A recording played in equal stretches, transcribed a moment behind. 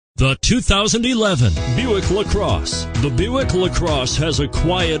The 2011 Buick LaCrosse. The Buick LaCrosse has a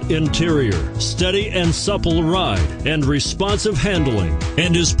quiet interior, steady and supple ride, and responsive handling,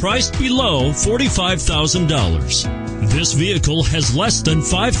 and is priced below $45,000. This vehicle has less than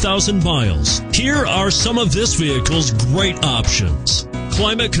 5,000 miles. Here are some of this vehicle's great options: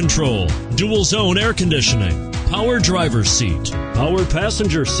 climate control, dual zone air conditioning, power driver's seat, power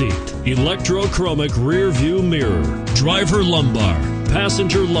passenger seat, electrochromic rear view mirror, driver lumbar,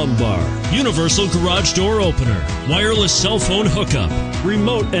 passenger lumbar, universal garage door opener, wireless cell phone hookup,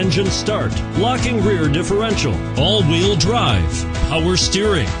 remote engine start, locking rear differential, all-wheel drive, power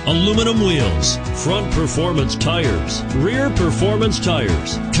steering, aluminum wheels, front performance tires, rear performance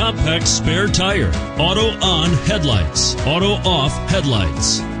tires, compact spare tire, auto-on headlights, auto-off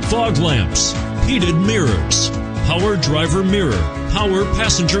headlights, fog lamps, heated mirrors, power driver mirror, power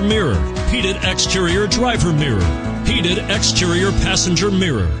passenger mirror, heated exterior driver mirror, heated exterior passenger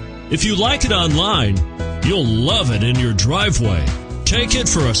mirror. If you like it online, you'll love it in your driveway. Take it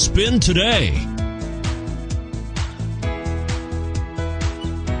for a spin today.